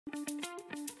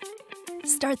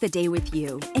Start the day with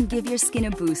you and give your skin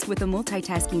a boost with a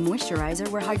multitasking moisturizer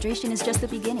where hydration is just the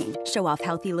beginning. Show off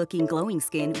healthy-looking, glowing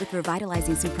skin with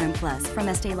Revitalizing Supreme Plus from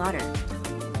Estee Lauder.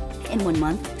 In 1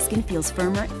 month, skin feels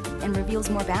firmer and reveals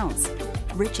more bounce.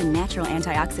 Rich in natural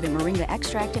antioxidant Moringa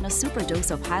Extract and a super dose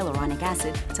of hyaluronic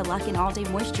acid to lock in all-day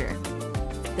moisture.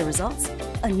 The results?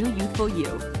 A new youthful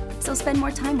you. So spend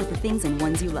more time with the things and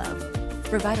ones you love.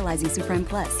 Revitalizing Supreme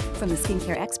Plus from the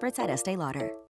skincare experts at Estee Lauder.